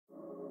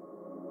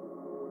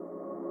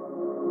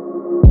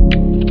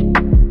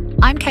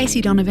I'm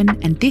Casey Donovan,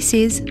 and this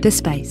is The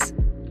Space.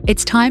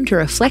 It's time to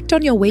reflect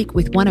on your week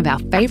with one of our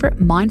favourite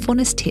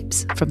mindfulness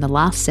tips from the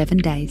last 7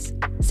 days.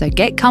 So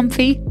get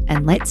comfy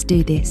and let's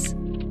do this.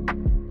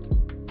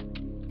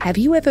 Have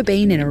you ever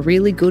been in a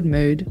really good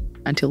mood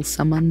until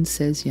someone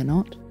says you're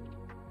not?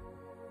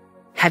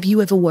 Have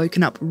you ever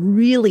woken up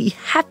really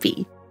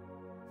happy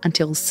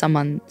until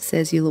someone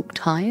says you look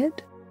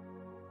tired?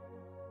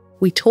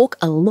 We talk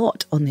a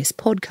lot on this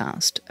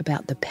podcast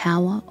about the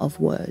power of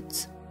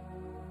words.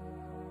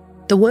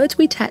 The words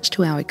we attach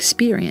to our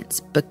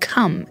experience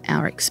become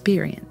our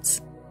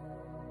experience.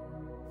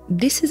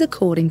 This is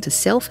according to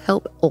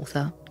self-help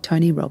author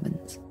Tony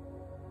Robbins.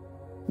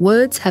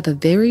 Words have a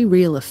very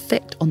real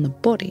effect on the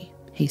body,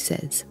 he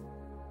says.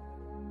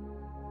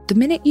 The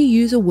minute you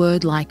use a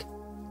word like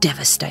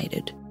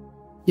devastated,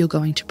 you're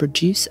going to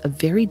produce a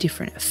very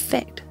different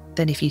effect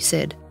than if you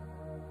said,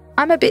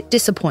 I'm a bit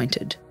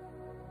disappointed.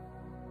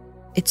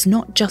 It's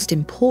not just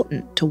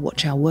important to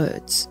watch our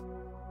words.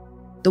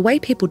 The way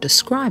people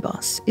describe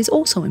us is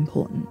also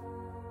important.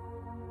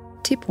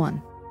 Tip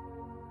 1.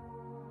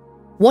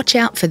 Watch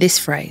out for this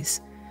phrase.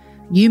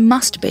 You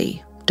must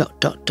be ...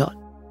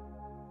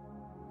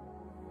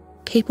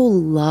 People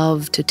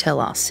love to tell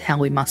us how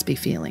we must be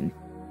feeling.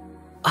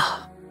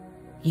 Oh,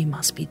 you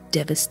must be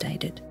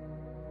devastated.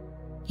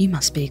 You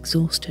must be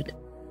exhausted.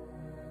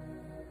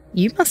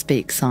 You must be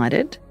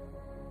excited.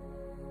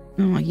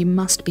 Oh, you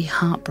must be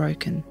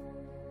heartbroken.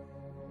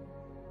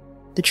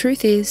 The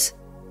truth is,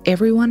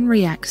 everyone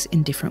reacts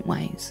in different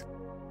ways.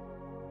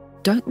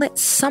 Don't let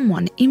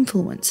someone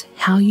influence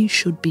how you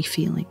should be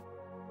feeling.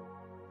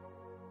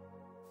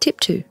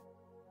 Tip 2.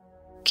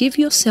 Give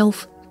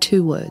yourself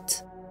 2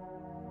 words.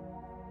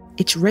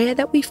 It's rare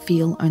that we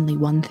feel only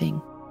one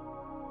thing.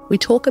 We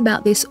talk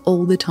about this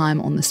all the time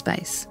on The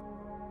Space.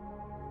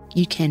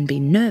 You can be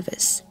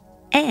nervous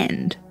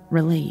and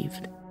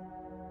relieved.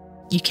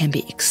 You can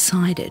be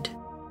excited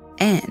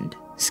and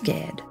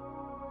scared.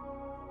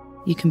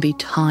 You can be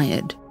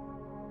tired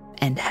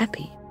and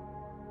happy.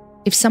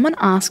 If someone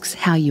asks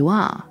how you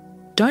are,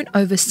 don't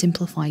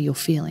oversimplify your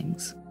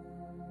feelings.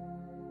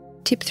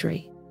 Tip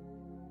 3.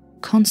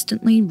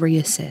 Constantly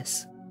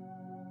reassess.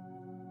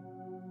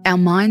 Our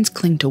minds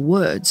cling to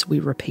words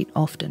we repeat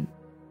often.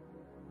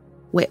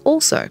 We're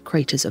also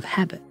creatures of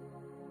habit.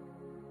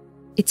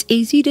 It's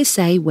easy to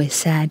say we're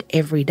sad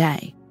every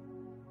day,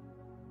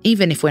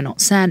 even if we're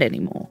not sad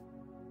anymore.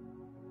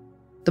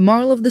 The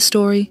moral of the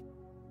story,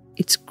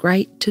 it's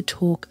great to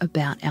talk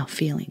about our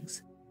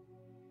feelings,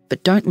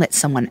 but don't let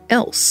someone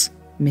else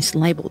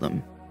mislabel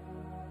them.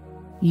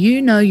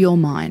 You know your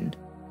mind.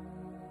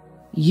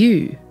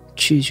 You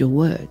choose your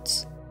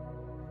words.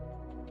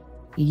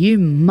 You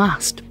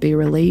must be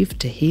relieved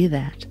to hear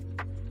that.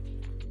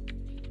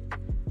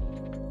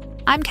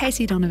 I'm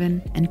Casey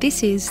Donovan, and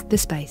this is The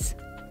Space.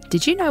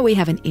 Did you know we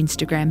have an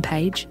Instagram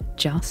page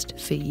just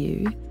for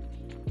you?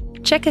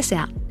 Check us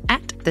out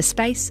at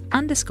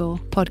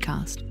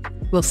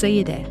 @thespace_podcast. We'll see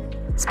you there.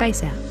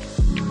 Space out.